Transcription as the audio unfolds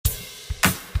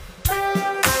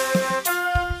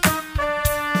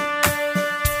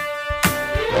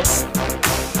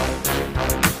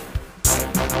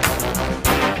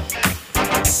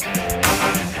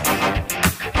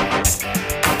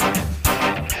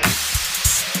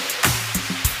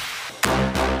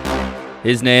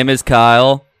His name is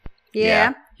Kyle.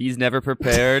 Yeah. He's never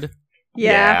prepared.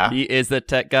 Yeah. He is the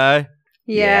tech guy.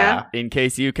 Yeah. In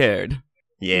case you cared.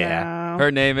 Yeah. No.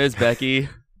 Her name is Becky.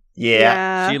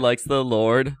 Yeah. She likes the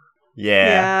Lord.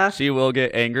 Yeah. She will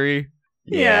get angry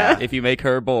Yeah. if you make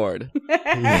her bored.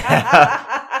 Yeah.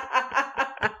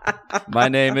 My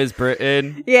name is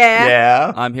Britton. Yeah.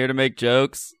 Yeah. I'm here to make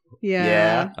jokes.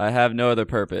 Yeah. I have no other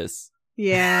purpose.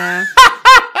 Yeah.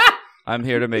 I'm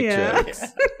here to make Yeah. jokes.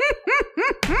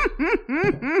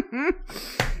 That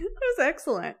was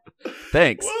excellent.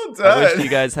 Thanks. Well I wish done. you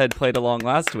guys had played along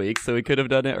last week so we could have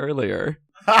done it earlier.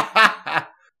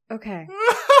 Okay.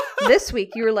 This week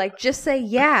you were like, just say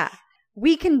yeah.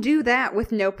 We can do that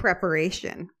with no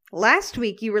preparation. Last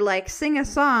week you were like, sing a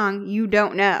song you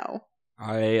don't know.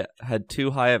 I had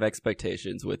too high of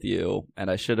expectations with you,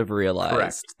 and I should have realized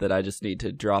Correct. that I just need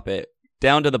to drop it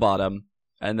down to the bottom,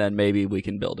 and then maybe we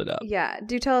can build it up. Yeah.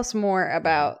 Do tell us more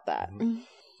about that.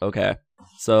 Okay.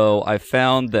 So I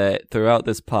found that throughout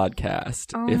this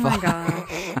podcast, Oh my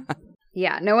gosh.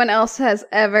 Yeah. No one else has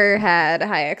ever had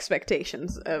high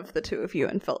expectations of the two of you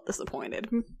and felt disappointed.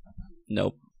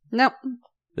 Nope. Nope.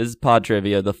 This is Pod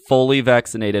Trivia, the fully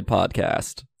vaccinated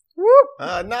podcast.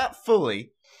 Whoop. Not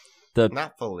fully. The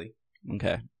Not fully.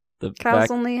 Okay. The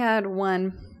Kyle's only had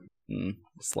one.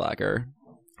 slacker.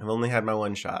 I've only had my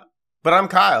one shot. But I'm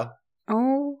Kyle.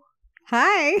 Oh.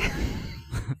 Hi.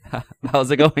 How's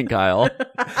it going, Kyle?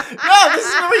 No, this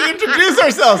is where we introduce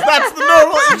ourselves. That's the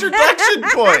normal introduction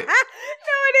point.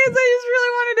 No, it is. I just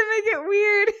really wanted to make it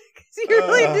weird because you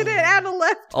really did it out of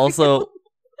left. Also, field.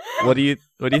 what do you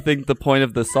think the point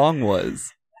of the song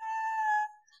was?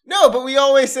 No, but we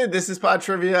always said this is Pod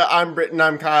Trivia. I'm Britton.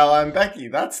 I'm Kyle. I'm Becky.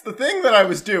 That's the thing that I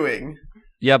was doing.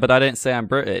 Yeah, but I didn't say I'm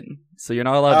Britain, so you're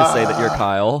not allowed to say that you're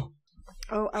Kyle.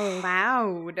 Oh,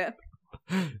 allowed.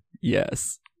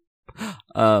 Yes.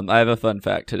 I have a fun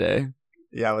fact today.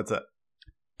 Yeah, what's up?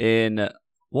 In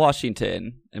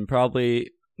Washington, and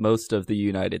probably most of the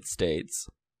United States,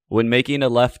 when making a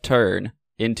left turn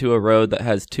into a road that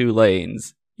has 2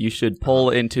 lanes, you should pull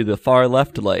into the far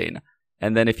left lane,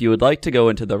 and then if you would like to go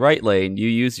into the right lane, you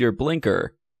use your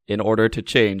blinker in order to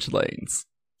change lanes.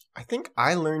 I think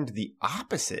I learned the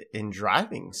opposite in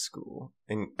driving school.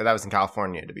 That was in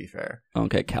California, to be fair.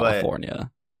 Okay, California.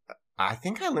 I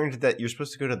think I learned that you're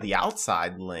supposed to go to the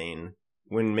outside lane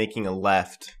when making a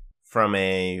left from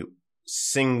a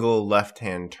single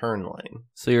left-hand turn lane.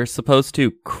 So you're supposed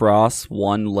to cross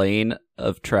one lane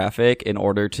of traffic in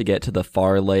order to get to the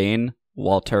far lane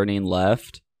while turning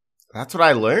left? That's what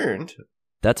I learned.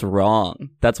 That's wrong.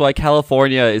 That's why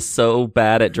California is so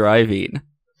bad at driving.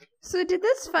 So did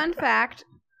this fun fact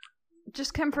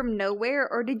just come from nowhere,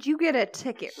 or did you get a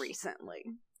ticket recently?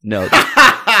 No,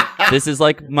 this is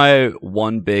like my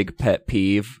one big pet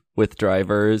peeve with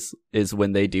drivers is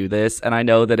when they do this, and I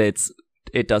know that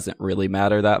it doesn't really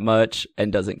matter that much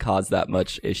and doesn't cause that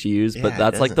much issues, Yeah, but it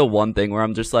that's like doesn't. the one thing where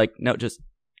I'm just like, no, just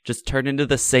turn into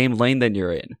the same lane than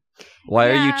you're in. Why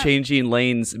are you Yeah. changing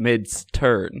lanes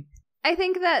mid-turn? I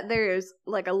think that there's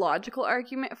like a logical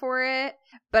argument for it,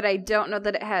 but I don't know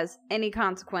that it has any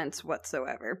consequence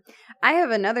whatsoever. I have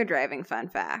another driving fun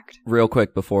fact. Real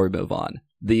quick before we move on.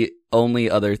 The only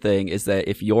other thing is that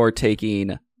if you're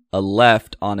taking a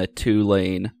left on a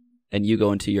 2-lane and you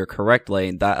go into your correct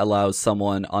lane, that allows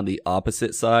someone on the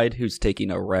opposite side who's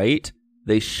taking a right,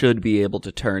 they should be able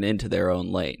to turn into their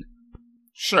own lane.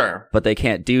 Sure. But they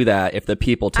can't do that if the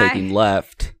people taking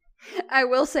left. I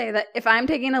will say that if I'm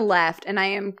taking a left and I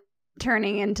am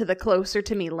turning into the closer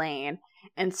to me lane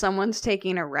and someone's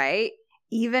taking a right,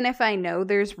 even if I know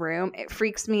there's room, it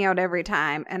freaks me out every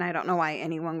time, and I don't know why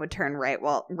anyone would turn right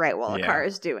while a Yeah. car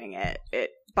is doing it.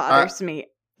 It bothers me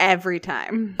every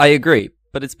time. I agree,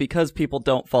 but it's because people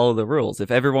don't follow the rules.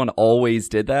 If everyone always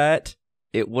did that,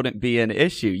 it wouldn't be an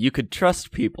issue. You could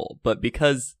trust people, but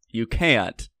because you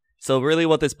can't. So really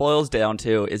what this boils down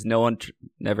to is no one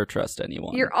never trust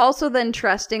anyone. You're also then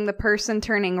trusting the person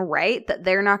turning right that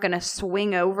they're not going to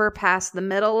swing over past the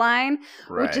middle line,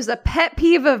 Right. which is a pet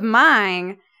peeve of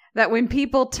mine, that when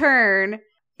people turn,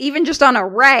 even just on a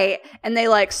right, and they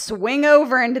like swing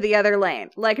over into the other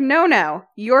lane. Like, no,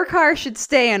 your car should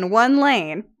stay in one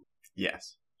lane,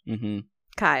 Yes. Mm-hmm.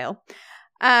 Kyle.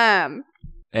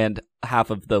 And half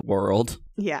of the world.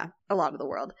 Yeah, a lot of the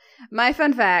world. My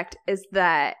fun fact is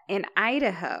that in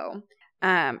Idaho,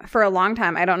 for a long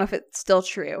time, I don't know if it's still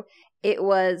true, it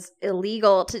was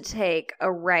illegal to take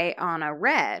a right on a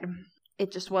red.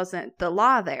 It just wasn't the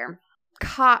law there.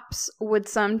 Cops would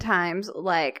sometimes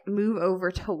like move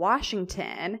over to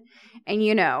Washington,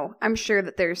 and I'm sure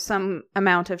that there's some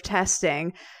amount of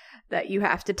testing that you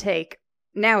have to take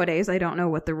nowadays, I don't know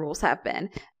what the rules have been.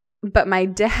 But my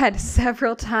dad,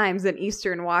 several times in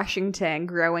Eastern Washington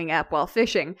growing up while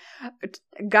fishing,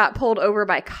 got pulled over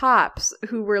by cops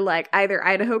who were like either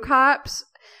Idaho cops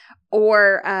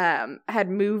or had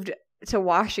moved to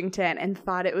Washington and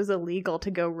thought it was illegal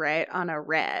to go right on a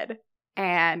red.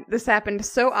 And this happened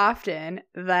so often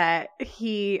that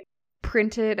he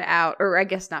printed out, or I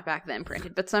guess not back then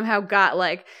printed, but somehow got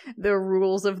like the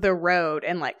rules of the road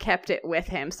and like kept it with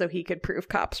him so he could prove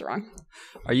cops wrong.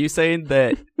 Are you saying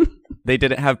that they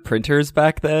didn't have printers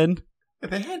back then?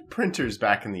 They had printers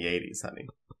back in the 80s, honey.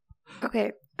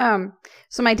 Okay.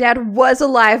 So my dad was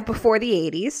alive before the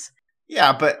 80s.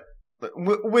 Yeah, but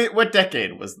what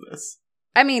decade was this?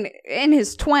 I mean, in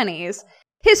his 20s.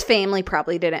 His family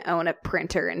probably didn't own a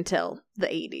printer until the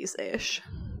 80s-ish.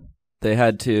 He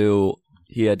had to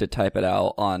type it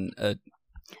out on a...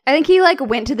 I think he, like,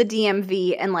 went to the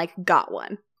DMV and, like, got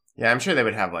one. Yeah, I'm sure they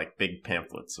would have, like, big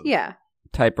pamphlets. Yeah.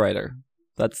 Typewriter.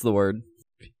 That's the word.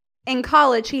 In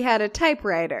college, he had a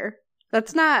typewriter.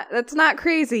 That's not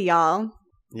crazy, y'all.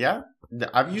 Yeah?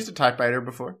 I've used a typewriter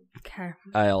before. Okay.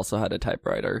 I also had a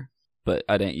typewriter, but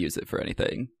I didn't use it for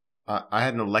anything. I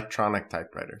had an electronic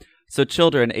typewriter. So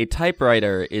children, a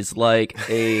typewriter is like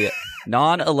a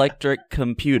non-electric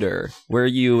computer where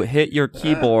you hit your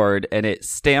keyboard and it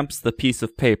stamps the piece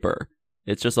of paper.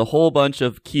 It's just a whole bunch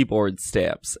of keyboard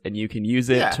stamps, and you can use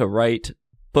it to write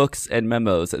books and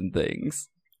memos and things.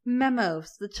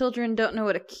 Memos. The children don't know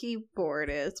what a keyboard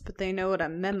is, but they know what a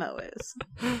memo is.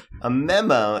 A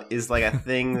memo is like a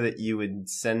thing that you would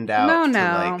send out to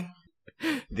like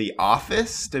the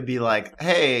office to be like,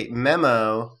 hey,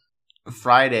 memo,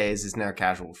 Fridays is now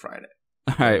casual Friday.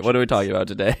 All right, what are we talking about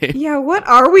today? Yeah, what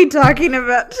are we talking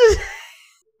about today?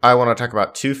 I want to talk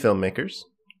about two filmmakers,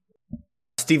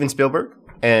 Steven Spielberg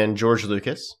and George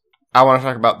Lucas. I want to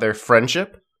talk about their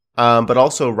friendship, but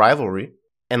also rivalry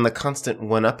and the constant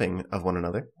one-upping of one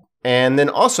another. And then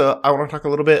also, I want to talk a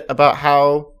little bit about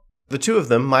how the two of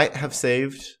them might have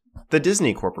saved the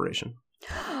Disney Corporation.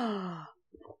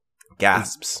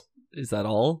 Gasps. Is that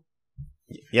all?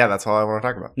 Yeah, that's all I want to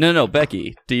talk about. No,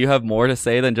 Becky, do you have more to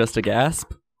say than just a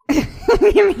gasp? Yeah,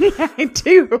 I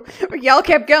do. Y'all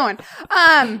kept going.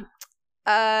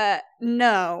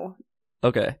 No.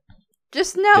 Okay.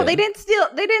 Just no. Good. They didn't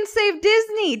save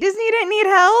Disney. Disney didn't need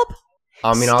help.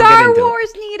 I mean, Star Wars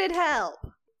needed help.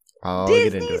 I'll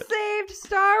get Disney into it. saved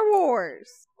Star Wars.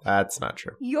 That's not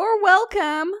true. You're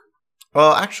welcome.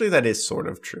 Well, actually, that is sort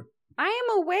of true. I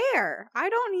am aware. I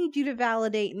don't need you to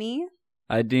validate me.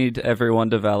 I need everyone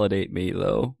to validate me,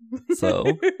 though.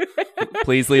 So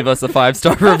please leave us a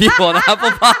 5-star review on Apple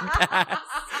Podcasts.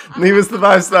 Leave us the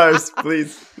 5 stars,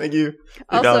 please. Thank you.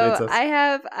 Also, I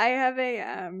have a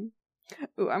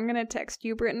I'm gonna text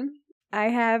you, Britton. I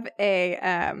have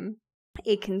a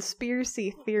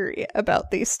conspiracy theory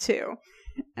about these two,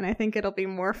 and I think it'll be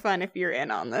more fun if you're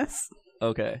in on this.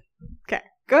 Okay. Okay,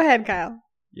 go ahead, Kyle.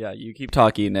 Yeah, you keep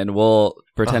talking, and we'll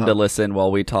pretend to listen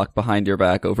while we talk behind your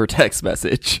back over text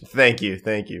message. Thank you.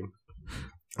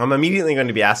 I'm immediately going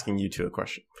to be asking you two a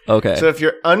question. Okay. So if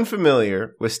you're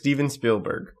unfamiliar with Steven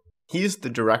Spielberg, he's a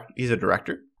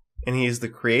director, and he is the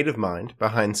creative mind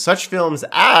behind such films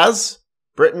as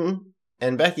Britton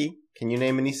and Becky. Can you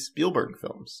name any Spielberg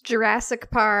films? Jurassic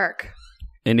Park.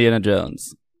 Indiana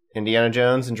Jones. Indiana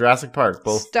Jones and Jurassic Park,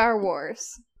 both. Star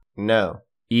Wars. No.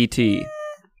 E.T.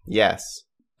 Yes.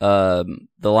 The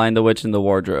Lion, the Witch, and the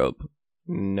Wardrobe.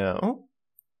 No.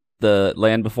 The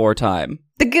Land Before Time.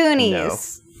 The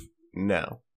Goonies.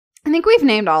 No. I think we've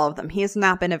named all of them. He has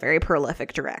not been a very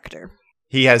prolific director.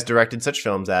 He has directed such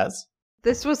films as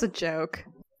This was a joke.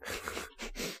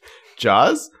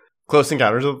 Jaws, Close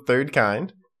Encounters of the Third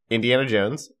Kind, Indiana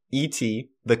Jones, E.T.,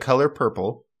 The Color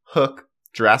Purple, Hook,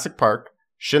 Jurassic Park,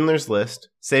 Schindler's List,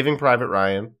 Saving Private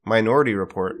Ryan, Minority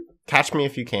Report, Catch Me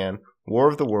If You Can, War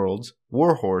of the Worlds,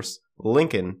 War Horse,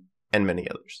 Lincoln, and many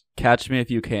others. Catch Me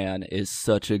If You Can is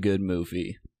such a good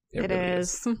movie. It really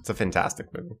is. It's a fantastic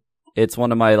movie. It's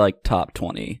one of my top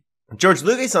 20. George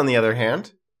Lucas, on the other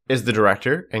hand, is the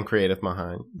director and creative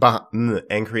mind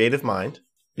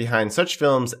behind such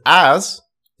films as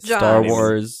Star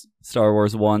Wars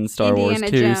 1, Star Wars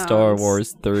Indiana 2, Jones. Star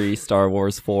Wars 3, Star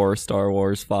Wars 4, Star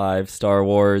Wars 5, Star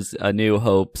Wars A New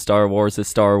Hope, Star Wars A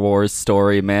Star Wars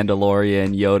Story,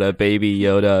 Mandalorian, Yoda, Baby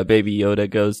Yoda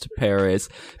goes to Paris,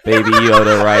 Baby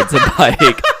Yoda rides a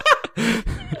bike,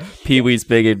 Pee-wee's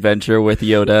Big Adventure with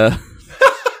Yoda.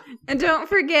 And don't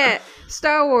forget,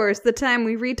 Star Wars, the time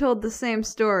we retold the same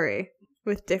story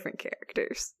with different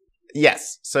characters.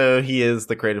 Yes, so he is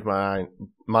the creative mind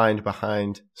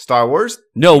behind Star Wars.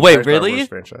 No, wait, Star really? Wars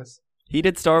franchise. He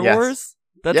did Star Yes. Wars?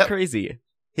 That's Yep. crazy.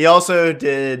 He also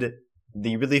did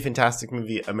the really fantastic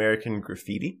movie American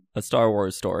Graffiti. A Star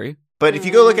Wars story. But if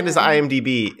you go look at his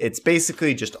IMDb, it's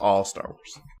basically just all Star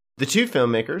Wars. The two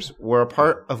filmmakers were a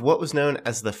part of what was known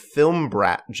as the Film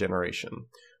Brat generation,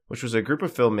 which was a group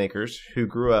of filmmakers who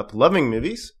grew up loving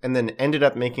movies and then ended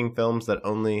up making films that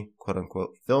only,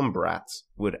 quote-unquote, film brats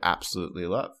would absolutely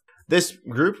love. This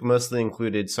group mostly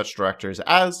included such directors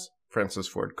as Francis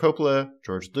Ford Coppola,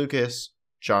 George Lucas,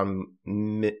 John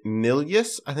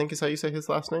Milius, I think is how you say his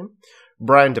last name,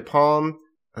 Brian De Palma,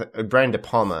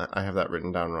 I have that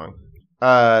written down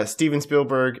wrong, Steven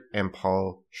Spielberg, and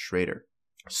Paul Schrader.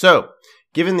 So,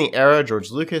 given the era,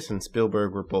 George Lucas and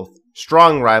Spielberg were both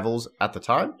strong rivals at the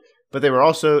time, but they were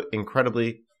also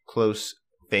incredibly close,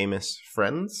 famous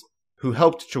friends who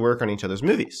helped to work on each other's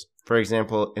movies. For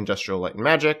example, Industrial Light and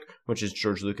Magic, which is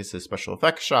George Lucas's special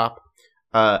effects shop,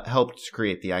 helped to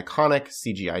create the iconic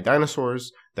CGI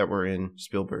dinosaurs that were in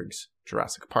Spielberg's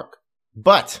Jurassic Park.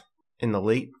 But in the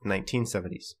late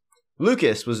 1970s,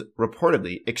 Lucas was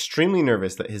reportedly extremely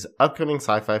nervous that his upcoming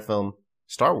sci-fi film,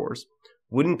 Star Wars,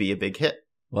 wouldn't be a big hit.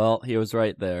 Well, he was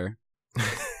right there.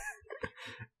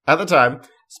 At the time,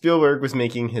 Spielberg was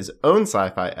making his own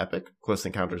sci-fi epic, Close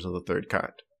Encounters of the Third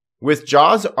Kind. With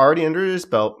Jaws already under his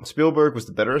belt, Spielberg was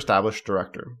the better established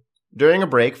director. During a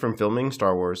break from filming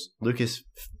Star Wars, Lucas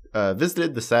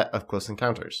visited the set of Close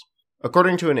Encounters.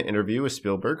 According to an interview with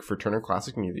Spielberg for Turner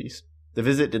Classic Movies, the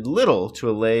visit did little to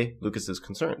allay Lucas's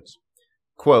concerns.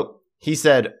 Quote, he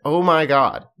said, "Oh my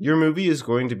God, your movie is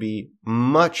going to be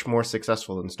much more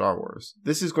successful than Star Wars.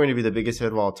 This is going to be the biggest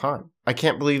hit of all time. I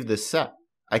can't believe this set.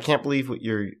 I can't believe what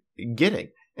you're getting.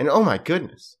 And oh my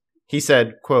goodness." He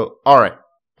said, quote, "All right,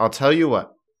 I'll tell you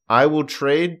what. I will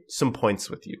trade some points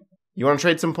with you. You want to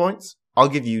trade some points? I'll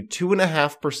give you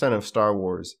 2.5% of Star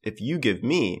Wars if you give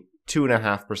me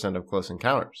 2.5% of Close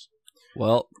Encounters."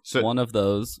 Well, one of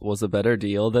those was a better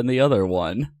deal than the other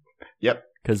one. Yep.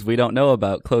 Because we don't know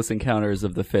about Close Encounters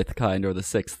of the Fifth Kind or the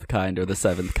Sixth Kind or the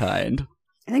Seventh Kind.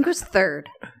 I think it was third.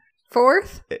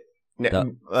 Fourth?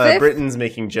 Britain's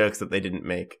making jokes that they didn't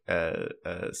make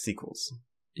sequels.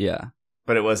 Yeah.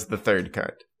 But it was the third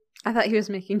kind. I thought he was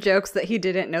making jokes that he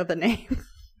didn't know the name.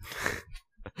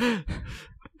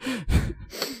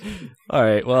 All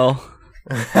right, well,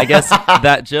 I guess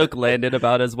that joke landed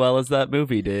about as well as that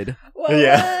movie did. What?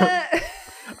 Yeah.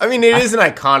 I mean, it is an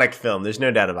iconic film. There's no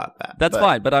doubt about that. That's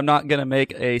fine, but I'm not going to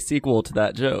make a sequel to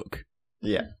that joke.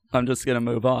 Yeah. I'm just going to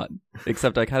move on.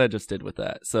 Except I kind of just did with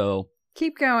that, so...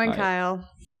 Keep going, right. Kyle.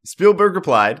 Spielberg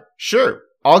replied, "Sure,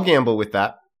 I'll gamble with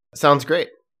that. Sounds great."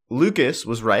 Lucas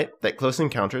was right that Close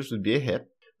Encounters would be a hit,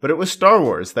 but it was Star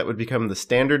Wars that would become the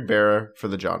standard bearer for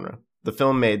the genre. The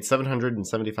film made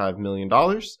 $775 million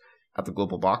at the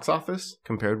global box office,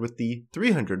 compared with the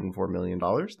 $304 million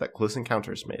that Close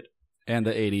Encounters made. And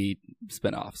the 80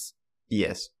 spinoffs.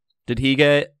 Yes. Did he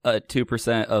get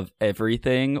 2% of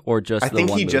everything, or just I the think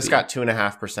one he movie? just got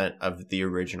 2.5% of the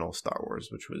original Star Wars,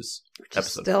 which was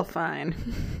episode Still 4. fine.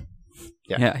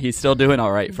 Yeah, he's still doing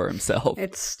all right for himself.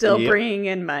 It's still bringing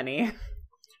in money.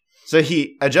 So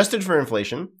he adjusted for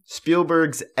inflation.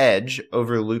 Spielberg's edge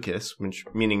over Lucas, which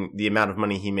meaning the amount of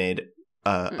money he made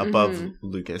above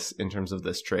Lucas in terms of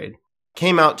this trade,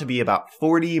 came out to be about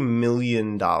 $40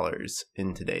 million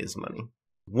in today's money.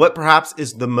 What perhaps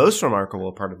is the most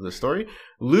remarkable part of the story,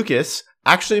 Lucas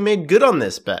actually made good on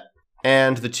this bet.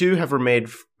 And the two have remained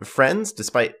friends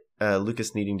despite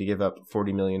Lucas needing to give up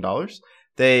 $40 million.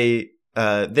 They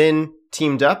then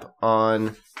teamed up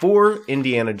on 4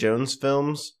 Indiana Jones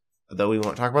films, though we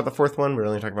won't talk about the fourth one. We're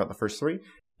only talking about the first 3.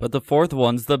 But the fourth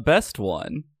one's the best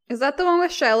one. Is that the one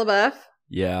with Shia LaBeouf?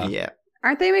 Yeah. Yeah.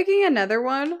 Aren't they making another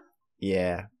one?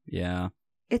 Yeah. Yeah.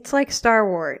 It's like Star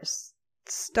Wars.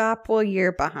 Stop while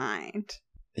you're behind.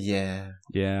 Yeah.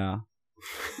 Yeah.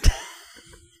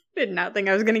 Did not think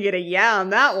I was going to get a yeah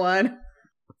on that one.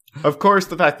 Of course,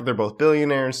 the fact that they're both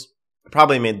billionaires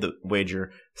probably made the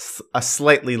wager a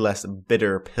slightly less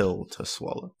bitter pill to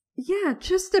swallow. Yeah,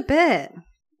 just a bit.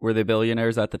 Were they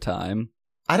billionaires at the time?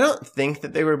 I don't think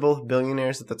that they were both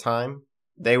billionaires at the time.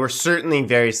 They were certainly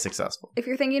very successful. If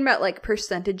you're thinking about like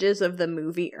percentages of the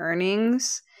movie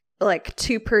earnings, like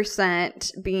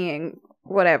 2% being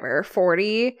whatever,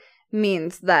 40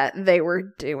 means that they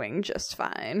were doing just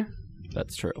fine.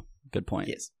 That's true. Good point.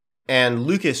 Yes. And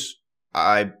Lucas,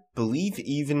 I believe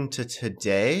even to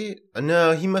today,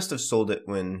 no, he must have sold it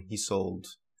when he sold,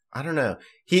 I don't know.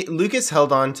 Lucas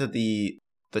held on to the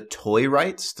toy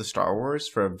rights to Star Wars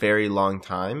for a very long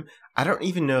time. I don't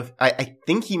even know if, I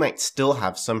think he might still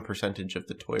have some percentage of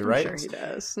the toy rights. I'm sure he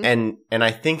does. And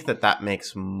I think that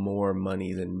makes more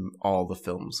money than all the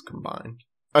films combined.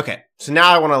 Okay, so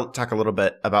now I want to talk a little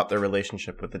bit about their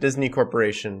relationship with the Disney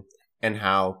Corporation and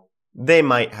how they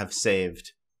might have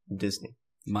saved Disney.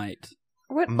 Might.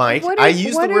 What? Might. What I is-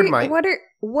 use what the are- word might.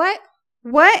 What?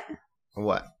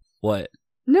 What? What?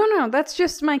 No, that's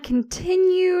just my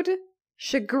continued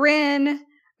chagrin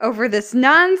over this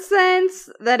nonsense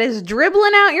that is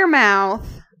dribbling out your mouth.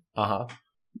 Uh-huh.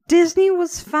 Disney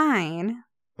was fine.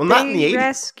 Well, not in the 80s.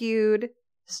 Rescued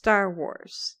Star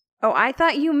Wars. Oh, I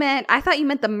thought you meant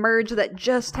the merge that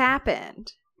just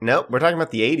happened. Nope, we're talking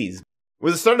about the 80s.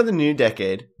 With the start of the new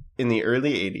decade, in the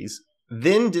early 80s,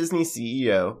 then Disney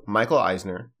CEO Michael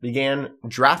Eisner began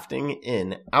drafting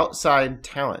in outside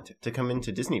talent to come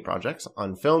into Disney projects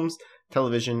on films,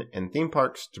 television, and theme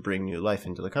parks to bring new life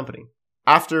into the company.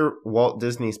 After Walt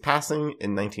Disney's passing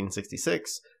in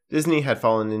 1966, Disney had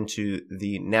fallen into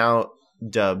the now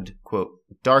dubbed, quote,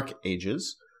 Dark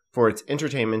Ages for its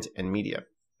entertainment and media.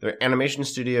 Their animation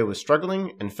studio was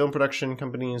struggling, and film production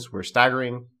companies were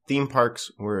staggering. Theme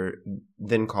parks were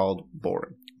then called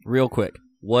boring. Real quick.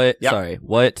 What? Yep. Sorry.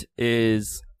 What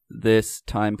is this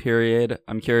time period?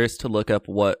 I'm curious to look up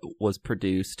what was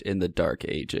produced in the Dark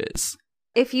Ages.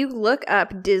 If you look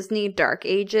up Disney Dark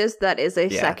Ages, that is a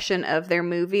Yeah. section of their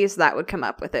movies that would come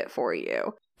up with it for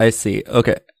you. I see.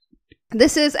 Okay.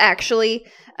 This is actually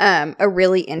a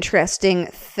really interesting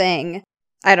thing.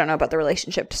 I don't know about the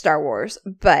relationship to Star Wars,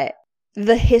 but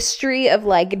the history of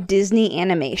like Disney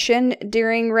animation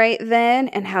during right then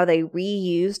and how they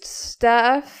reused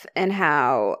stuff and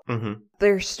how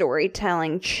their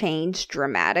storytelling changed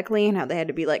dramatically and how they had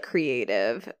to be like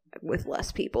creative with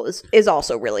less people is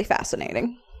also really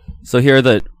fascinating. So here are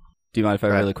do you mind if I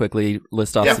Go ahead. really quickly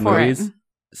list off Yeah, some for it. movies?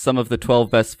 Some of the 12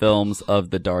 best films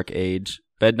of the Dark Age.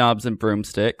 Bedknobs and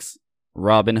Broomsticks.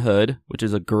 Robin Hood, which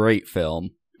is a great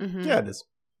film. Mhm. Yeah, it is.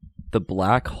 The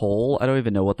Black Hole, I don't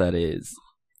even know what that is.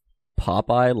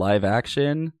 Popeye live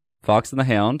action. Fox and the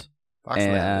Hound. Fox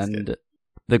and the Hound is And good.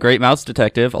 The Great Mouse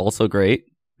Detective, also great.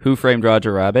 Who Framed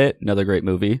Roger Rabbit, another great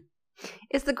movie.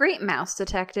 Is The Great Mouse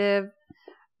Detective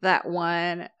that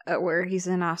one where he's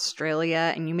in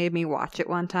Australia and you made me watch it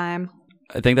one time?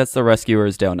 I think that's The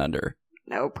Rescuers Down Under.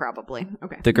 No, probably.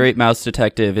 Okay. The Great Mouse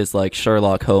Detective is like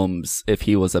Sherlock Holmes if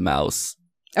he was a mouse.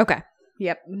 Okay.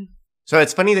 Yep. So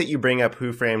it's funny that you bring up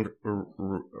Who Framed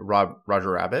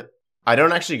Roger Rabbit. I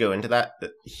don't actually go into that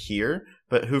here,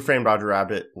 but Who Framed Roger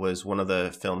Rabbit was one of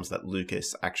the films that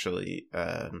Lucas actually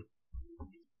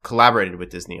collaborated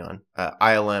with Disney on.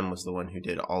 ILM was the one who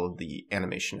did all of the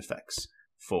animation effects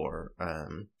for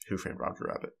Who Framed Roger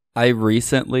Rabbit. I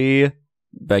recently,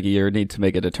 Becky, you need to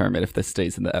make a determine if this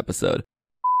stays in the episode.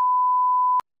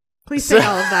 Please take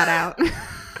all of that out.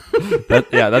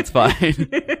 That's fine.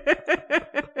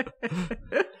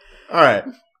 All right.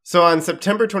 So on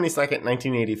September 22nd,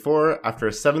 1984, after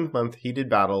a 7-month heated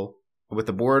battle with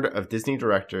the board of Disney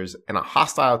directors and a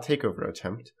hostile takeover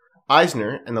attempt,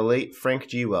 Eisner and the late Frank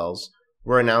G. Wells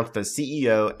were announced as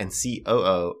CEO and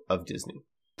COO of Disney.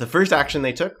 The first action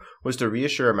they took was to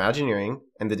reassure Imagineering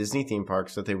and the Disney theme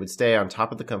parks that they would stay on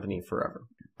top of the company forever.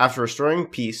 After restoring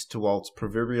peace to Walt's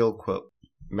proverbial, quote,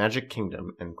 Magic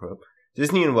Kingdom, end quote,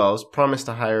 Disney and Wells promised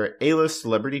to hire A-list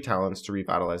celebrity talents to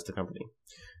revitalize the company.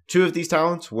 Two of these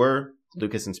talents were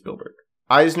Lucas and Spielberg.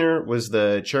 Eisner was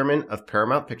the chairman of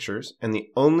Paramount Pictures and the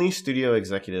only studio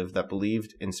executive that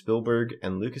believed in Spielberg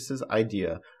and Lucas's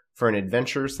idea for an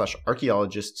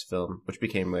adventure/archaeologist's film, which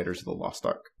became Raiders of the Lost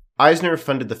Ark. Eisner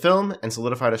funded the film and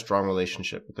solidified a strong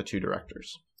relationship with the two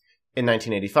directors. In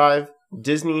 1985,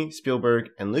 Disney, Spielberg,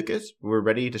 and Lucas were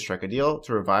ready to strike a deal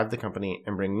to revive the company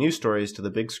and bring new stories to the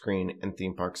big screen and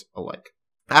theme parks alike.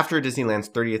 After Disneyland's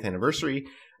 30th anniversary,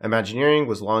 Imagineering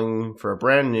was longing for a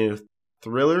brand new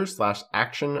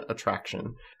thriller/action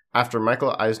attraction after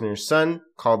Michael Eisner's son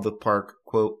called the park,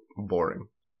 quote, boring.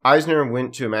 Eisner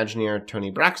went to Imagineer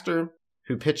Tony Braxtor,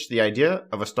 who pitched the idea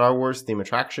of a Star Wars theme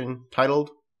attraction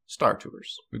titled Star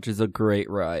Tours. Which is a great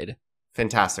ride.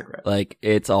 Fantastic ride. Like,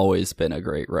 it's always been a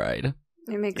great ride.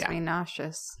 It makes Yeah. me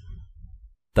nauseous.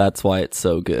 That's why it's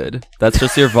so good. That's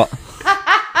just your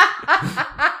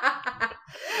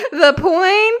The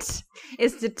point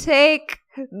is to take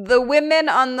the women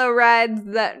on the rides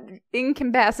that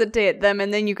incapacitate them,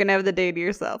 and then you can have the day to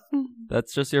yourself.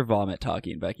 That's just your vomit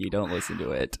talking, Becky. Don't listen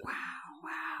to it. Wow.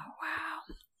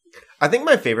 I think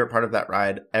my favorite part of that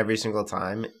ride every single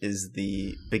time is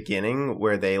the beginning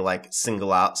where they like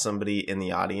single out somebody in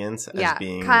the audience as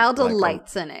being Kyle like,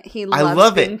 delights in it. He I loves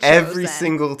love being it every chosen.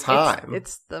 single time.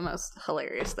 It's the most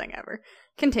hilarious thing ever.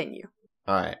 Continue.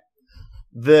 All right.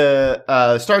 The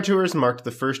Star Tours marked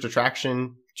the first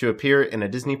attraction to appear in a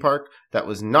Disney park that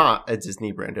was not a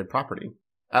Disney branded property.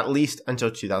 at least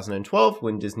until 2012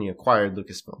 when Disney acquired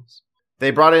Lucasfilms.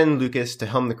 They brought in Lucas to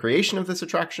helm the creation of this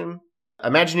attraction.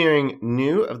 Imagineering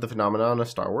knew of the phenomenon of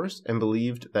Star Wars and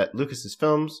believed that Lucas's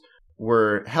films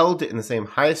were held in the same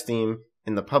high esteem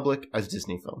in the public as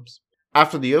Disney films.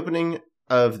 After the opening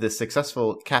of the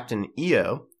successful Captain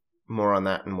EO, more on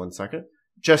that in 1 second,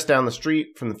 just down the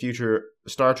street from the future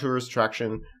Star Tours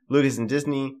attraction, Lucas and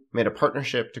Disney made a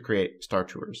partnership to create Star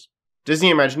Tours.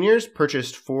 Disney Imagineers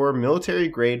purchased 4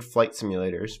 military-grade flight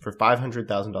simulators for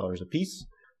 $500,000 apiece.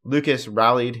 Lucas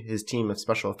rallied his team of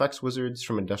special effects wizards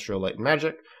from Industrial Light and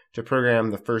Magic to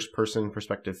program the first-person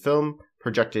perspective film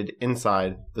projected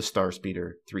inside the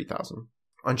Starspeeder 3000.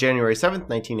 On January 7th,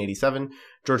 1987,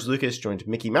 George Lucas joined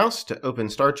Mickey Mouse to open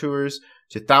Star Tours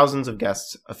to thousands of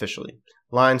guests officially.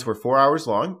 Lines were 4 hours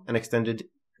long and extended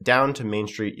down to Main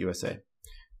Street, USA.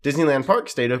 Disneyland Park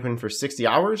stayed open for 60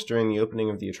 hours during the opening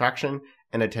of the attraction,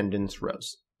 and attendance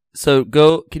rose. So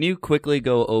can you quickly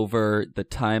go over the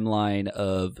timeline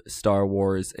of Star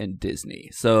Wars and Disney?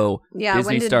 So Yeah,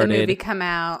 Disney when did started, the movie come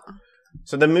out?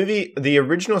 So the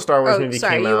original Star Wars movie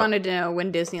sorry, came you out. wanted to know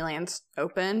when Disneyland's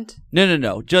opened?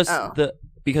 No. Just Oh.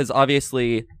 because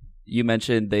obviously you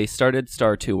mentioned they started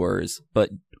Star Tours, but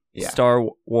Yeah. Star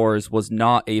Wars was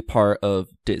not a part of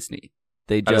Disney.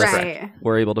 They That is just correct. Right.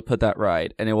 were able to put that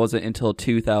ride, and it wasn't until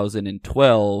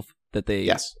 2012 that they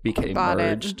Yes. became Bought it.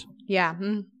 merged. Yeah.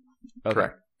 Okay.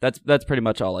 Correct. That's pretty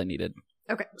much all I needed.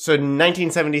 So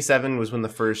 1977 was when the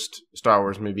first Star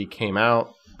Wars movie came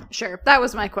out. Sure. That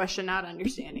was my question, not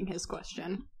understanding his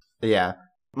question. Yeah.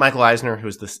 Michael Eisner, who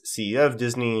was the CEO of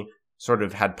Disney, sort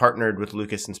of had partnered with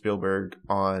Lucas and Spielberg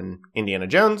on Indiana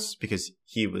Jones because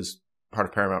he was part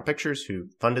of Paramount Pictures who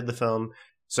funded the film.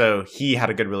 So he had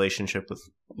a good relationship with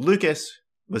Lucas,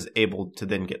 was able to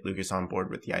then get Lucas on board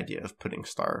with the idea of putting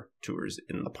Star Tours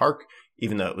in the park,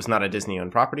 even though it was not a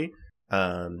Disney-owned property.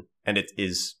 And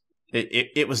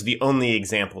it was the only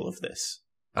example of this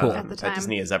Cool. At the that time.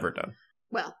 Disney has ever done.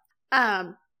 Well,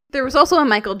 there was also a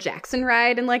Michael Jackson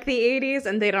ride in like the 80s,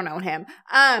 and they don't own him.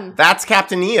 That's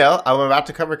Captain EO. I'm about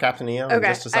to cover Captain EO in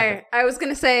just a second. I was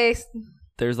gonna say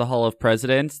There's the Hall of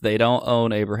Presidents. They don't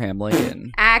own Abraham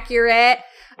Lincoln. accurate.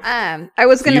 I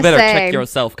was So gonna you better say, check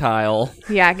yourself, Kyle.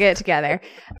 yeah, get it together.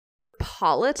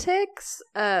 Politics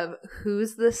of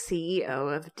who's the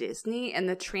CEO of Disney and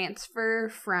the transfer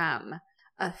from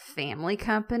a family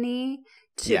company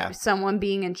to Yeah. someone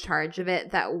being in charge of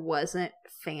it that wasn't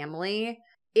family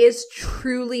is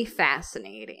truly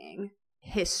fascinating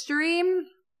history,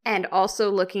 and also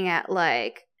looking at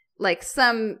like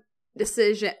some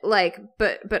decision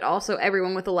but also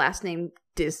everyone with the last name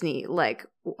Disney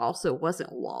also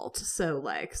wasn't Walt, so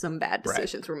some bad Right.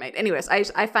 decisions were made. Anyways,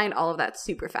 I find all of that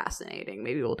super fascinating.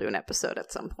 Maybe we'll do an episode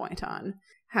at some point on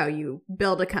how you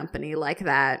build a company like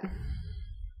that.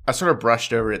 I sort of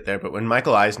brushed over it there, but when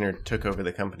Michael Eisner took over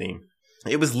the company,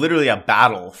 it was literally a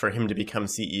battle for him to become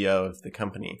CEO of the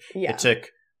company. Yeah. It took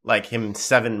him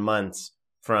 7 months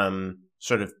from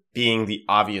sort of being the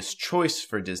obvious choice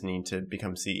for Disney to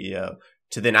become CEO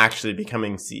to then actually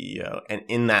becoming CEO. And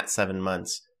in that 7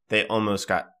 months, they almost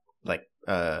got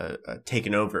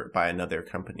taken over by another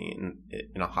company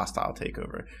in a hostile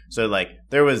takeover. So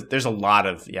there's a lot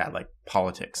of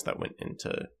politics that went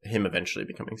into him eventually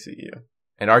becoming CEO.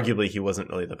 And arguably he wasn't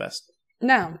really the best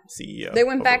No, CEO. they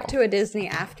went back overall. to a Disney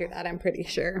after that, I'm pretty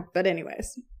sure. But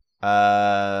anyways,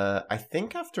 I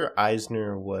think after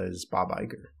Eisner was Bob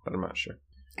Iger, but I'm not sure.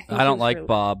 think I it don't was like really-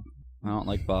 Bob. I don't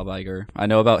like Bob Iger. I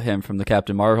know about him from the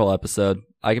Captain Marvel episode.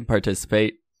 I can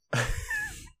participate.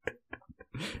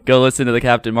 Go listen to the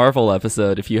Captain Marvel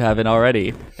episode if you haven't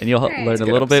already, and you'll Alright. learn It's a a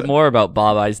good little bit episode. more about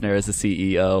Bob Eisner as a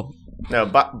CEO. No,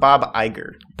 Bob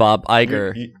Iger. Bob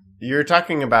Iger. You're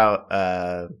talking about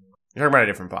a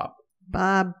different Bob.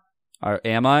 Bob.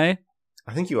 Am I?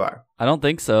 I think you are. I don't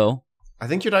think so. I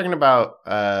think you're talking about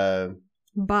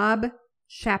Bob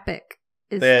Chapek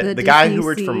is the guy Disney who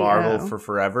worked for Marvel CEO. for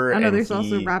forever. I know and there's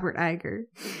also Robert Iger.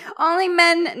 Only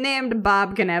men named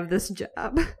Bob can have this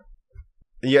job.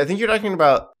 Yeah, I think you're talking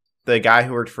about the guy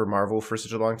who worked for Marvel for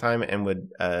such a long time and would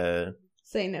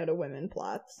Say no to women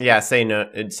plots. say no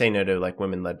to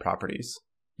women-led properties.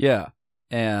 Yeah.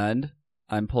 And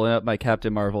I'm pulling up my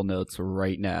Captain Marvel notes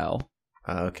right now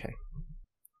Okay.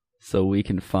 so we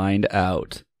can find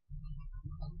out.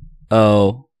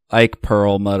 Oh, Ike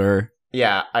Perlmutter.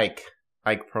 Yeah, Ike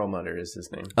Perlmutter is his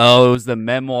name. Oh, it was the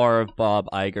memoir of Bob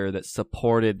Iger that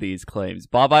supported these claims.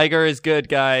 Bob Iger is good,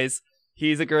 guys.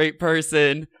 He's a great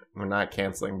person. We're not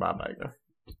canceling Bob Iger.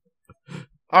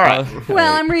 All right.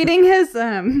 Well, I'm reading his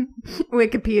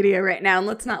Wikipedia right now, and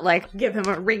let's not give him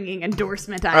a ringing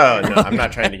endorsement either. Oh no, I'm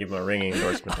not trying to give him a ringing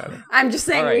endorsement either. I'm just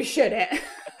saying All right. we shouldn't.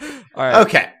 All right.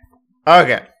 Okay.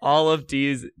 All of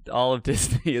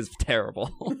Disney is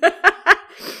terrible.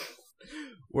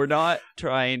 We're not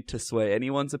trying to sway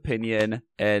anyone's opinion,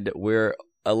 and we're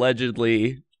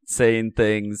allegedly saying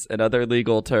things and other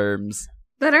legal terms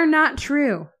That are not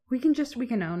true. We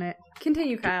can own it.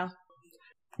 Continue, Kyle.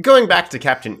 Going back to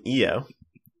Captain EO,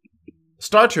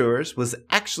 Star Tours was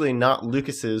actually not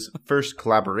Lucas's first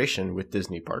collaboration with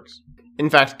Disney Parks. In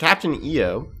fact, Captain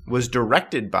EO was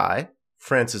directed by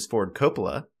Francis Ford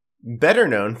Coppola, better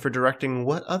known for directing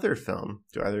what other film?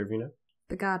 Do either of you know?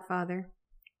 The Godfather.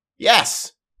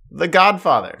 Yes! The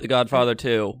Godfather. The Godfather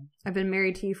 2. I've been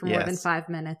married to you for more than Yes. 5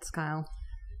 minutes, Kyle.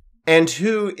 And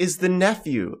who is the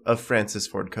nephew of Francis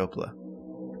Ford Coppola?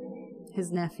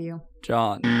 His nephew.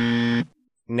 John.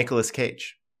 Nicolas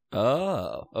Cage.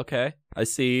 Oh, okay. I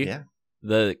see Yeah.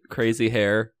 the crazy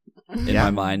hair in Yeah.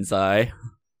 my mind's eye.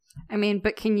 I mean,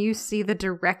 but can you see the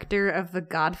director of The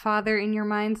Godfather in your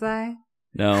mind's eye?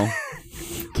 No.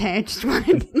 Okay, I just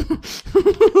wanted...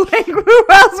 who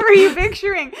else were you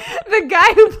picturing? The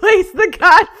guy who plays The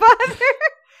Godfather?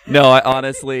 No, I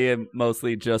honestly am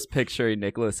mostly just picturing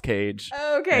Nicolas Cage.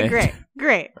 Okay, And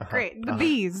great. Uh-huh.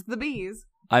 The bees.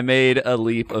 I made a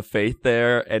leap of faith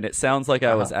there, and it sounds like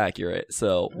I was accurate.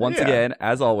 So, once Yeah. again,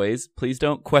 as always, please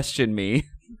don't question me,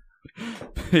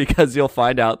 because you'll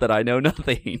find out that I know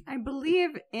nothing. I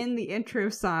believe in the intro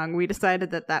song, we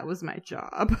decided that was my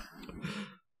job.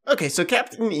 Okay, so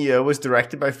Captain EO was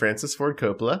directed by Francis Ford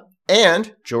Coppola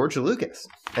and George Lucas,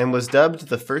 and was dubbed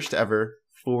the first ever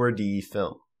 4D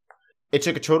film. It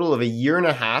took a total of a year and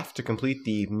a half to complete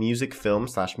the music film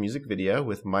 / music video,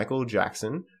 with Michael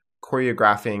Jackson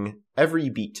choreographing every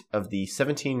beat of the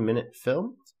 17-minute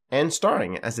film and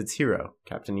starring as its hero,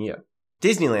 Captain EO.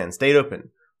 Disneyland stayed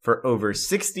open for over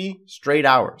 60 straight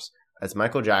hours as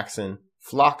Michael Jackson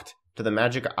flocked to the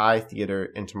Magic Eye Theater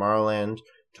in Tomorrowland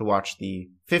to watch the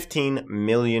 $15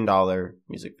 million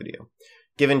music video.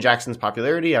 Given Jackson's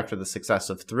popularity after the success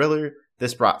of Thriller,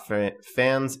 this brought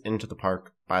fans into the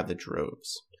park by the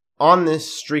droves. On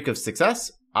this streak of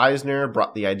success, Eisner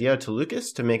brought the idea to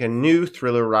Lucas to make a new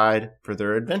Thriller ride for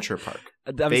their adventure park,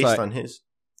 based on his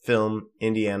film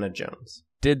Indiana Jones.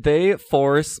 Did they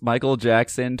force Michael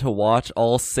Jackson to watch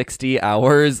all 60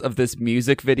 hours of this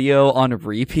music video on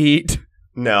repeat?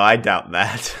 No, I doubt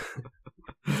that.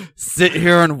 Sit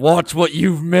here and watch what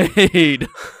you've made.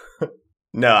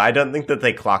 No, I don't think that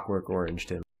they Clockwork Oranged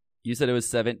him. You said it was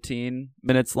 17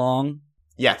 minutes long?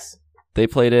 Yes. They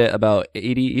played it about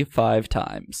 85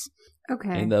 times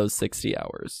Okay. in those 60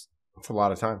 hours. That's a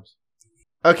lot of times.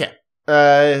 Okay.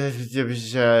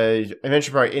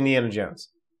 Adventure Park, Indiana Jones.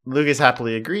 Lucas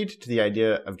happily agreed to the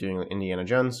idea of doing an Indiana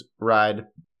Jones ride.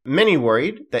 Many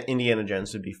worried that Indiana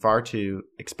Jones would be far too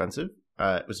expensive.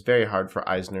 It was very hard for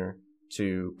Eisner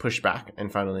to push back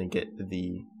and finally get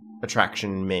the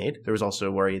attraction made. There was also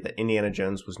a worry that Indiana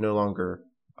Jones was no longer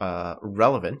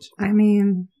relevant. I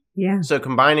mean, yeah. So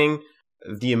combining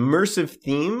the immersive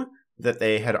theme that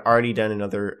they had already done in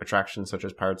other attractions such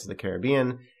as Pirates of the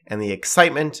Caribbean and the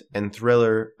excitement and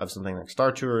thriller of something like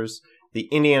Star Tours, the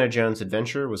Indiana Jones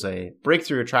Adventure was a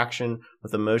breakthrough attraction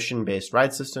with a motion-based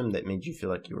ride system that made you feel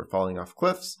like you were falling off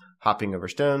cliffs, hopping over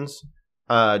stones.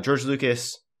 George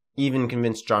Lucas even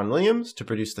convinced John Williams to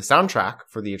produce the soundtrack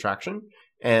for the attraction,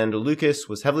 and Lucas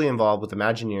was heavily involved with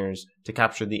Imagineers to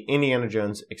capture the Indiana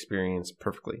Jones experience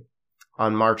perfectly.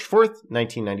 On March 4th,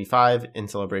 1995, in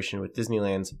celebration with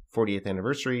Disneyland's 40th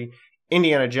anniversary,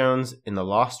 Indiana Jones in the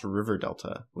Lost River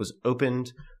Delta was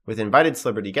opened with invited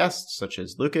celebrity guests such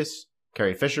as Lucas,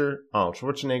 Carrie Fisher, Arnold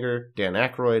Schwarzenegger, Dan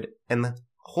Aykroyd, and the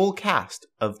whole cast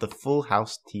of the Full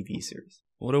House TV series.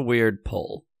 What a weird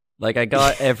poll. Like, I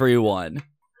got everyone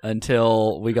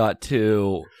until we got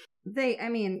to...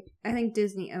 I think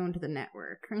Disney owned the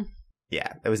network.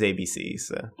 Yeah, that was ABC,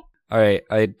 so... All right,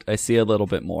 I see a little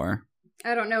bit more.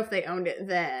 I don't know if they owned it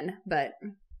then, but...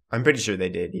 I'm pretty sure they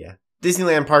did, yeah.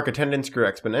 Disneyland park attendance grew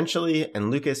exponentially,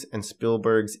 and Lucas and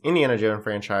Spielberg's Indiana Jones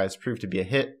franchise proved to be a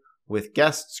hit with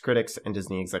guests, critics, and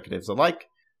Disney executives alike.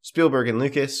 Spielberg and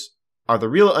Lucas are the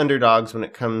real underdogs when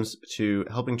it comes to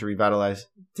helping to revitalize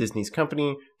Disney's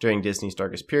company during Disney's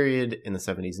darkest period in the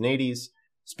 70s and 80s.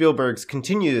 Spielberg's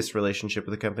continuous relationship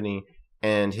with the company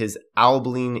and his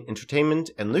Albaline Entertainment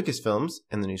and Lucasfilms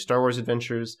and the new Star Wars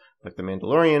adventures, like The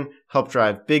Mandalorian, helped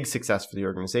drive big success for the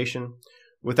organization.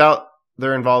 Without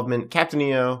their involvement, Captain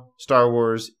EO, Star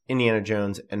Wars, Indiana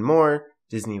Jones, and more,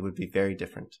 Disney would be very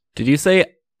different. Did you say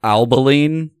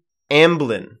Albaline?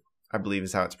 Amblin. I believe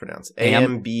is how it's pronounced.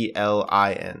 Am-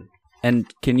 Amblin. And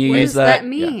can you What use does that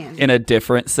mean? in a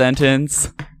different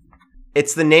sentence?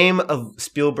 It's the name of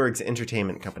Spielberg's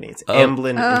entertainment company. It's Oh.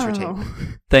 Amblin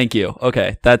Entertainment. Thank you.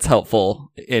 Okay, that's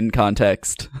helpful in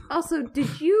context. Also,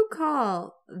 did you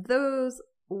call those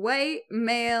white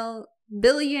male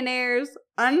billionaires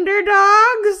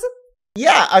underdogs?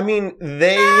 Yeah, I mean,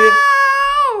 they...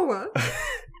 No!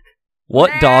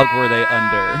 What dog were they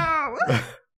under? No!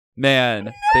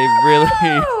 Man,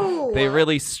 No! they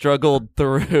really struggled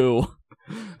through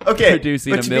Okay,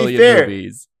 producing but a to be million fair,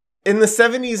 movies. in the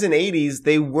 70s and 80s,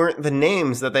 they weren't the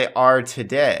names that they are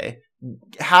today.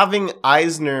 Having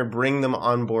Eisner bring them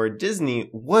on board Disney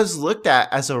was looked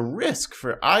at as a risk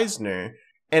for Eisner.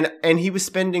 And he was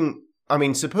spending, I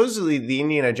mean, supposedly the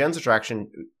Indiana Jones attraction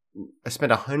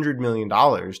spent $100 million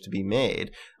to be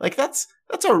made. Like, that's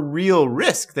a real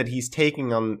risk that he's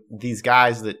taking on these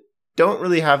guys that don't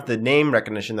really have the name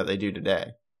recognition that they do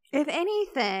today. If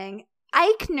anything,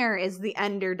 Eichner is the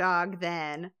underdog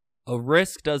then. A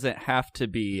risk doesn't have to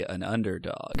be an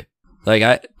underdog. Like,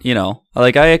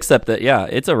 I accept that, yeah,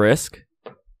 it's a risk,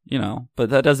 but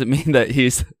that doesn't mean that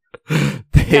he's...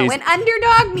 No, an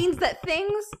underdog means that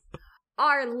things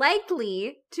are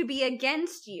likely to be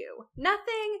against you.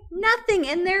 Nothing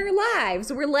in their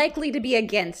lives were likely to be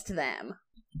against them.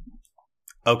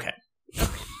 Okay.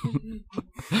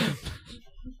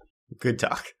 Good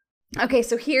talk. Okay,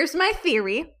 so here's my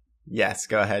theory. Yes,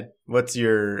 go ahead. What's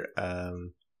your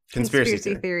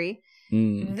conspiracy theory?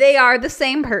 Mm. They are the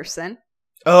same person.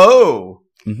 Oh!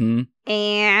 Mm-hmm.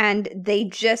 And they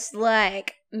just,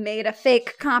 made a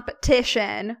fake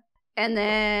competition and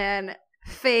then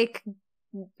fake,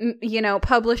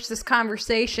 published this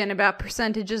conversation about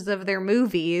percentages of their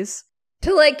movies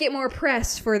to, get more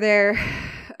press for their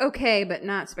okay but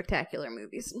not spectacular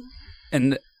movies.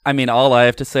 And, I mean, all I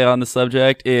have to say on the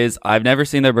subject is I've never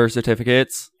seen their birth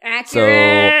certificates.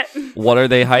 Accurate! So, what are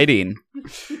they hiding?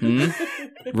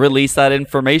 Release that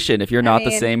information if you're not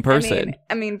the same person.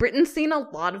 I mean, Britain's seen a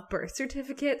lot of birth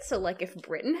certificates, so, if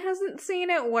Britain hasn't seen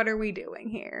it, what are we doing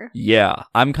here? Yeah,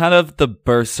 I'm kind of the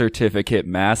birth certificate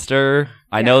master.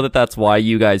 I know that that's why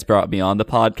you guys brought me on the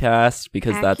podcast,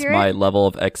 because that's my level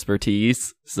of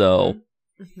expertise. So,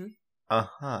 Mm-hmm.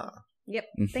 Uh-huh. Yep.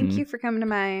 Thank you for coming to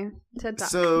my TED Talk.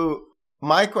 So,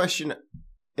 my question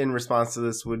in response to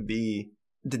this would be,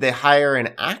 did they hire an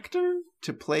actor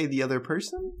to play the other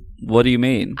person? What do you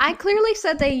mean? I clearly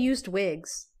said they used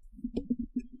wigs.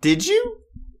 Did you?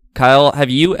 Kyle, have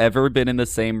you ever been in the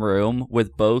same room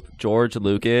with both George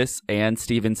Lucas and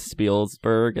Steven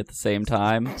Spielberg at the same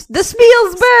time? The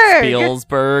Spielberg!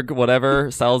 Spielberg,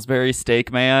 whatever, Salisbury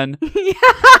Steak Man.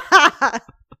 Yeah!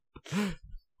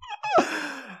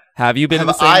 Have you been in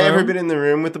the same room? Have I room? ever been in the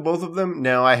room with the both of them?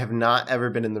 No, I have not ever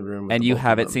been in the room with and the you both of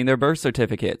haven't them. seen their birth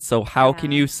certificates, so how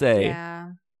can you say? Yeah.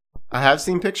 I have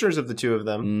seen pictures of the two of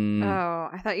them. Oh,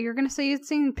 I thought you were going to say you'd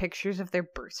seen pictures of their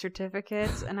birth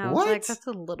certificates, and I was What? like, that's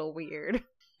a little weird.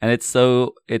 And it's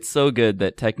so good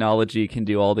that technology can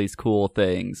do all these cool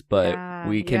things, but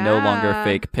we can no longer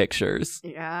fake pictures.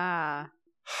 Yeah.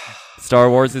 Star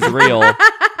Wars is real.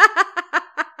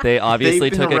 They obviously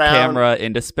They've been took a around- camera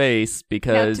into space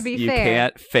because to be you fair-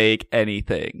 can't fake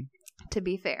anything. To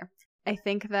be fair, I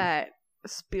think that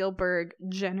Spielberg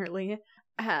generally,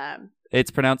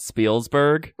 It's pronounced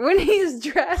Spielsberg. when he's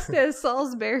dressed as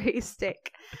Salisbury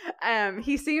Steak,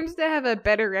 he seems to have a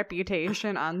better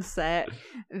reputation on set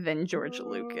than George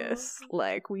Lucas.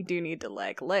 We do need to,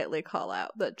 lightly call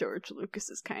out that George Lucas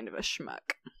is kind of a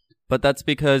schmuck. But that's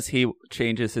because he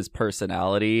changes his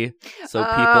personality, so Oh,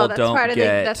 people that's don't part of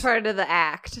get... that's part of the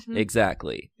act.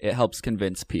 Exactly. It helps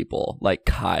convince people, like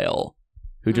Kyle,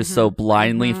 who just so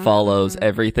blindly follows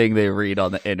everything they read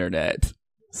on the internet.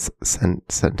 Send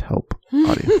help,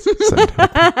 audience. Send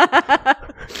help.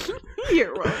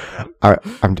 You're welcome.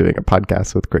 I'm doing a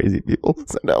podcast with crazy people.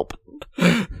 Send help.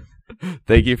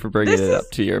 Thank you for bringing it up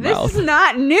to your mouth. This is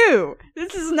not new.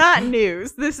 This is not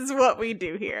news. This is what we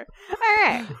do here. All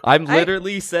right. I'm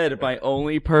literally said my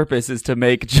only purpose is to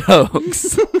make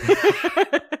jokes.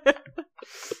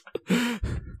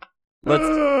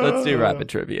 Let's do rapid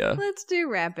trivia. Let's do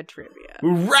rapid trivia.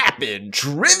 Rapid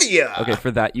trivia. Okay, for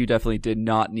that you definitely did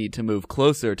not need to move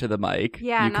closer to the mic.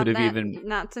 Yeah, you not could have that- even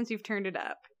not since you've turned it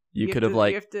up. you You could have have to-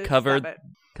 you have to covered stop it.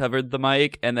 covered the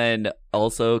mic and then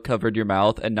also covered your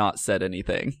mouth and not said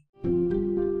anything.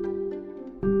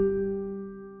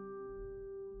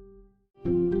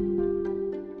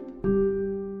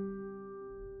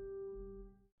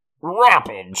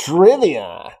 Rapid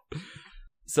trivia.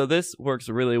 So this works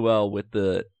really well with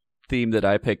the theme that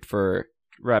I picked for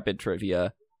rapid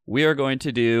trivia. we are going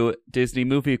to do Disney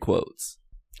movie quotes.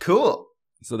 Cool.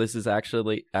 So this is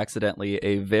actually accidentally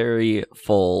a very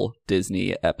full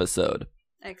Disney episode.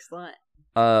 Excellent.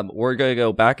 We're going to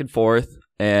go back and forth,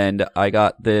 and I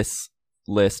got this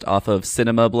list off of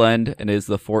Cinema Blend, and it is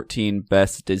the 14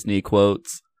 best Disney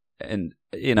quotes. And,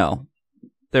 you know,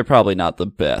 they're probably not the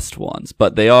best ones,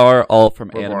 but they are all from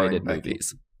We're animated boring, Becky.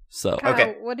 movies. So, Kyle,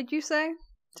 Okay. what did you say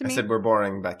to I me? said we're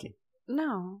boring, Becky,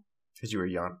 No. because you were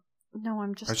yawning. No,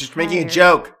 I'm just I was just making a tired.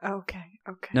 joke. Okay.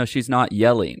 no, she's not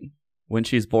yelling. When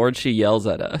she's bored, she yells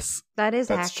at us. That is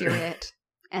That's true. accurate.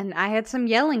 And I had some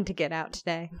yelling to get out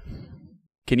today.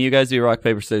 Can you guys do rock,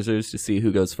 paper, scissors to see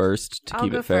who goes first to I'll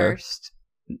keep go it fair? first.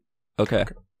 Okay.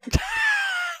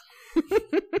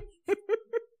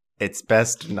 It's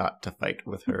best not to fight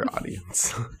with her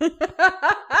audience.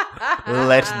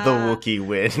 Let the Wookiee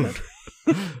win.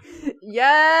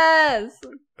 Yes.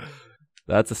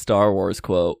 That's a Star Wars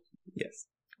quote. Yes.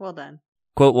 Well done.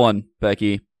 Quote 1,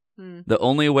 Becky. Hmm. The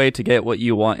only way to get what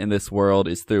you want in this world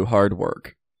is through hard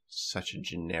work. Such a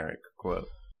generic quote.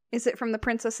 Is it from The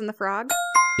Princess and the Frog?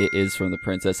 It is from The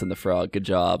Princess and the Frog. Good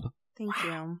job. Thank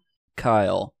you.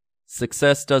 Kyle.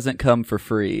 Success doesn't come for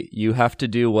free. You have to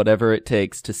do whatever it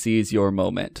takes to seize your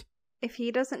moment. If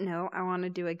he doesn't know, I want to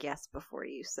do a guess before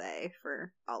you say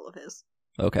for all of his.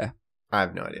 Okay. I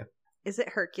have no idea. Is it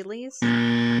Hercules?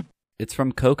 It's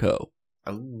from Coco.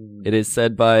 Oh. It is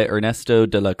said by Ernesto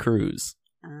de la Cruz,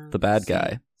 the bad See.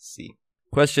 guy. See.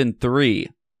 Question 3.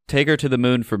 Take her to the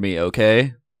moon for me,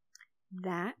 okay?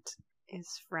 That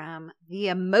is from the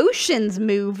Emotions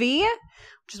movie,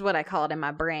 which is what I call it in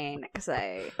my brain because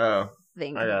I Oh.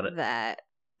 think I got it. that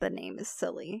the name is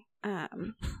silly.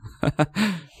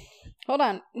 Hold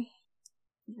on.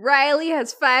 Riley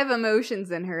has 5 emotions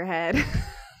in her head.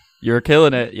 You're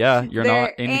killing it. Yeah, you're They're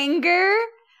not any. anger,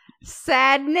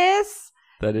 sadness,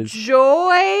 That is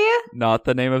joy, not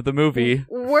the name of the movie.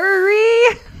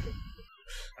 worry.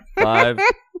 5,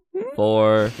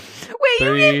 4, Wait, you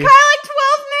 3, gave Kyle like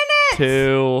 12 minutes.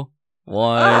 2,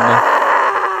 1.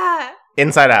 Ah!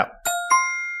 Inside Out.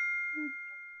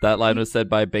 That line was said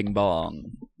by Bing Bong.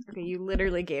 Okay, you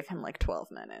literally gave him like 12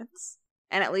 minutes.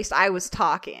 And at least I was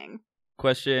talking.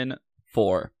 Question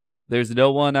 4. There's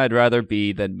no one I'd rather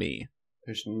be than me.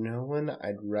 There's no one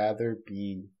I'd rather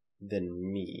be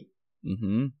than me.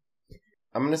 Mm-hmm.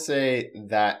 I'm going to say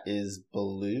that is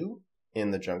Baloo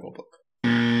in the Jungle Book.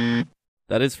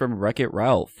 That is from Wreck-It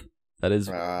Ralph. That is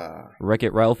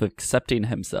Wreck-It Ralph accepting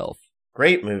himself.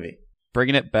 Great movie.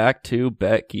 Bringing it back to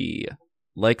Becky.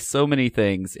 Like so many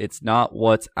things, it's not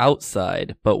what's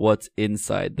outside, but what's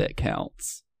inside that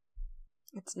counts.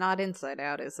 It's not Inside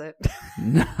Out, is it?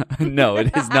 No,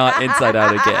 it is not Inside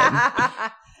Out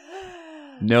again.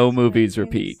 No movies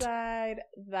repeat. Inside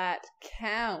that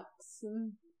counts.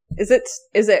 Is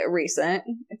it recent?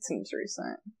 It seems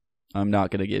recent. I'm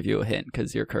not going to give you a hint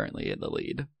because you're currently in the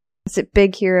lead. Is it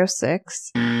Big Hero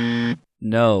 6?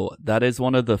 No, that is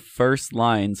one of the first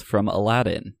lines from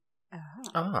Aladdin.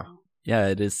 Ah. Yeah,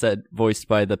 it is said, voiced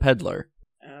by the peddler.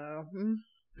 Oh.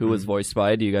 Who was voiced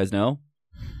by, do you guys know?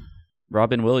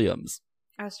 Robin Williams.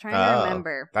 I was trying to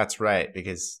remember. That's right,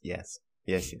 because yes.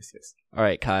 All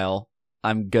right, Kyle.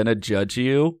 I'm going to judge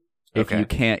you if Okay. you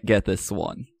can't get this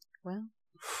one. Well,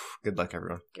 Good luck,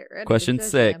 everyone. get ready. Question to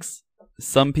judge 6.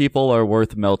 Some people are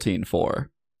worth melting for.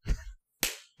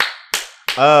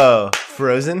 Oh,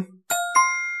 Frozen?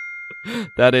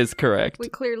 That is correct. We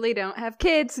clearly don't have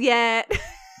kids yet.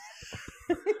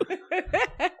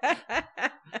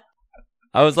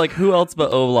 I was like, who else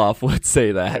but Olaf would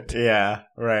say that? Yeah,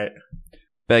 right.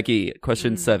 Becky,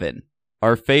 question 7.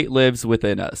 Our fate lives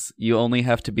within us. You only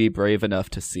have to be brave enough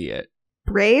to see it.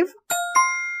 Brave?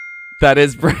 That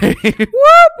is brave.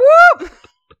 Whoop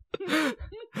whoop!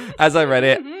 As I read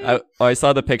it, I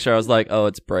saw the picture. I was like, oh,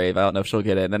 it's brave. I don't know if she'll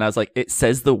get it. And then I was like, it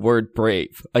says the word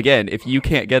brave. Again, if you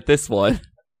can't get this one.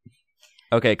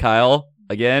 Okay, Kyle,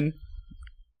 again,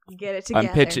 Get it together.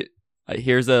 I'm pitching.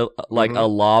 Here's a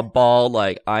lob ball.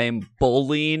 Like, I am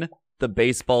bowling the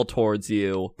baseball towards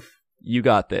you. You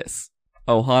got this.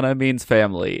 Ohana means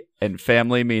family, and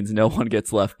family means no one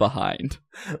gets left behind.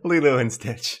 Lilo and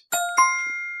Stitch.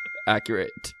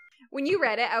 Accurate. When you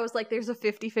read it, I was like, there's a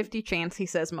 50-50 chance he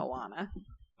says Moana.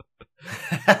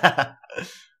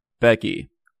 Becky,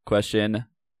 question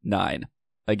 9.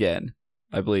 Again,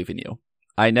 I believe in you.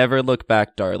 I never look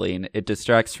back, darling. It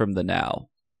distracts from the now.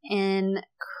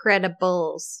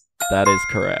 Incredibles. That is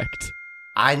correct.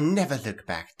 I never look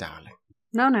back, darling.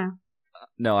 No.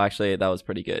 No, actually, that was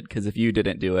pretty good, because if you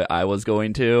didn't do it, I was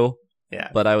going to. Yeah.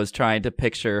 But I was trying to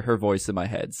picture her voice in my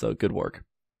head, so good work.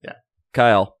 Yeah.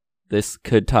 Kyle, this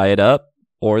could tie it up,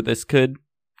 or this could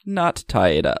not tie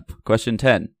it up. Question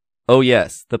 10. Oh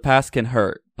yes, the past can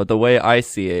hurt, but the way I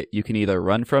see it, you can either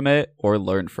run from it or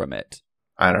learn from it.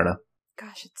 I don't know.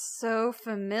 Gosh, it's so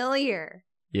familiar.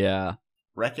 Yeah.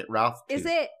 Wreck-It Ralph 2.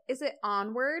 Is it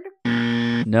Onward?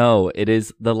 No, it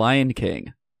is The Lion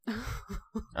King.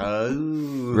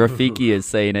 Oh. Rafiki is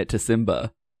saying it to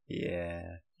Simba. Yeah.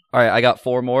 All right, I got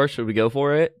 4 more. Should we go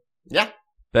for it? Yeah.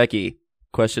 Becky,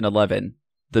 question 11.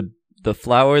 The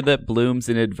flower that blooms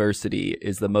in adversity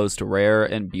is the most rare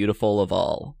and beautiful of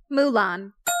all.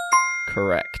 Mulan.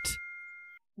 Correct.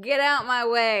 Get out my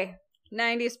way.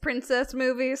 90s princess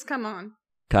movies, come on.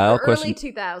 Kyle, Or question... early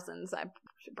 2000s, I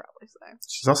should probably say.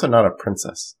 She's also not a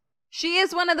princess. She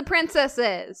is one of the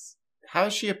princesses. How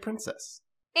is she a princess?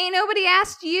 Ain't nobody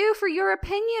asked you for your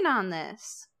opinion on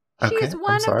this. She Okay, is I'm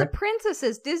one of sorry. the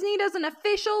princesses. Disney does an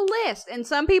official list, and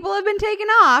some people have been taken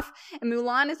off, and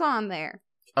Mulan is on there.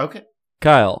 Okay.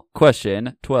 Kyle,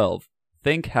 question 12.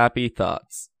 Think happy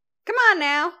thoughts. Come on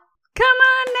now. Come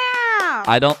on now.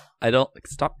 I don't...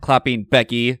 Stop clapping,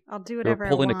 Becky. I'll do We're whatever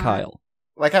pulling I a want. Kyle.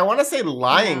 Like, I want to say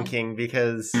Lion No. King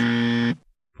because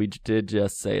We did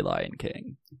just say Lion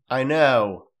King. I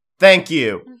know. Thank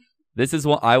you. This is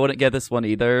one... I wouldn't get this one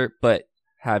either, but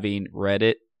having read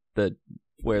it,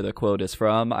 where the quote is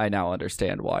from, I now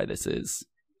understand why this is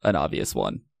an obvious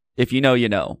one. If you know, you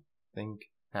know. Think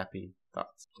happy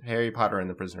thoughts. Harry Potter and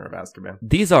the Prisoner of Azkaban.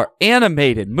 These are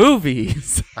animated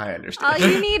movies. I understand. All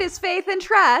you need is faith and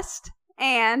trust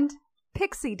and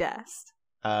pixie dust.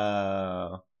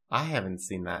 I haven't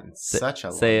seen that in such a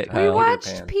long say it, time. Kyle. We Peter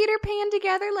watched Peter Pan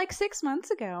together like 6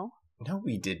 months ago. No,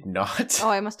 we did not. Oh,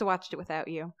 I must have watched it without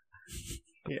you.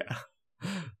 Yeah.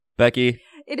 Becky,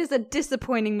 It is a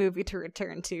disappointing movie to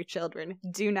return to, children.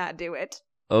 Do not do it.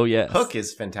 oh yes. Hook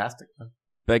is fantastic.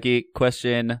 Becky,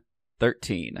 question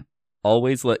 13.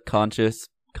 Always let conscience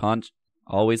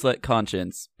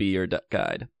be your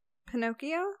guide.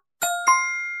 Pinocchio?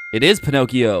 It is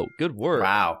Pinocchio. Good work.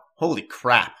 Wow. Holy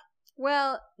crap.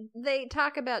 Well, they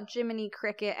talk about Jiminy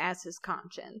Cricket as his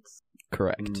conscience.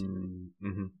 Correct.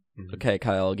 Mm-hmm. Okay,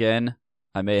 Kyle, again,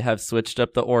 I may have switched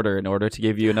up the order in order to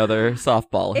give you another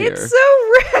softball here. It's so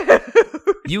rude!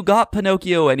 You got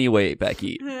Pinocchio anyway,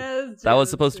 Becky. That's That was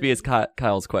just supposed to be rude.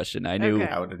 Kyle's question. I knew.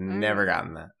 Okay. I would have never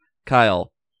gotten that.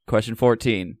 Kyle, question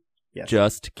 14. Yes.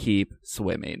 Just keep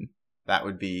swimming. That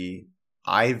would be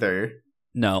either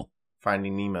No,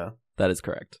 Finding Nemo that is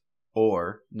correct.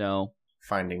 or No,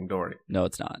 Finding Dory. no,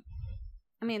 it's not.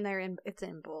 I mean, it's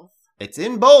in both. It's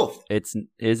in both.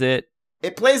 Is it?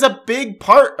 It plays a big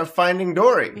part of Finding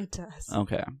Dory. It does.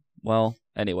 Okay. Well,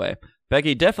 anyway,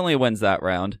 Becky definitely wins that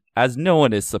round, as no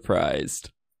one is surprised.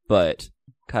 But,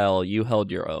 Kyle, you held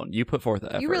your own. You put forth the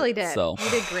effort. You really did. So, You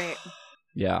did great.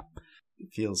 yeah. It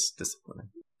feels disappointing.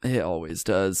 It always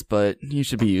does, but you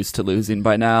should be used to losing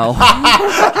by now.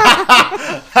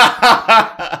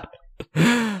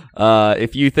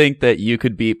 If you think that you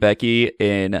could beat Becky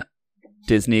in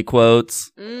Disney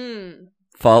quotes,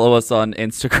 follow us on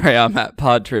Instagram at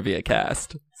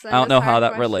PodTriviaCast. Send I don't us know how hard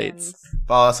that questions. relates.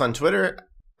 Follow us on Twitter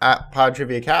at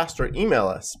PodTriviaCast or email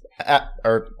us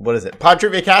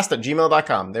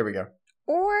podtriviacast@gmail.com. There we go.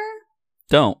 Or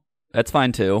Don't. That's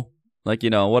fine too. Like,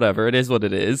 whatever. It is what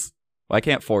it is. I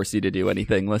can't force you to do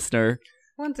anything, listener.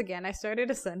 once again, I started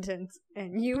a sentence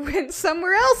and you went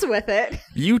somewhere else with it.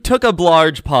 You took a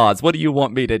large pause. What do you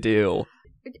want me to do?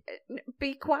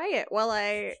 Be quiet while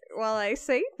I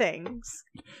say things.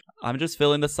 I'm just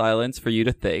filling the silence for you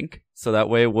to think, so that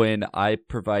way when I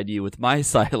provide you with my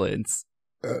silence...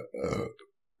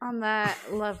 On that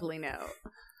lovely note.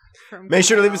 Make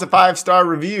sure to leave us a 5-star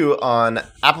review on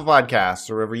Apple Podcasts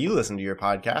or wherever you listen to your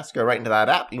podcast. Go right into that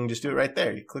app. You can just do it right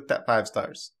there. You click that 5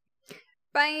 stars.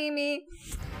 Bye, Amy.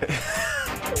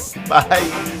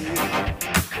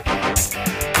 Bye.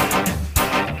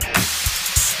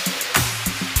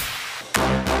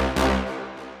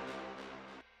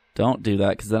 Don't do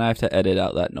that, because then I have to edit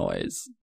out that noise.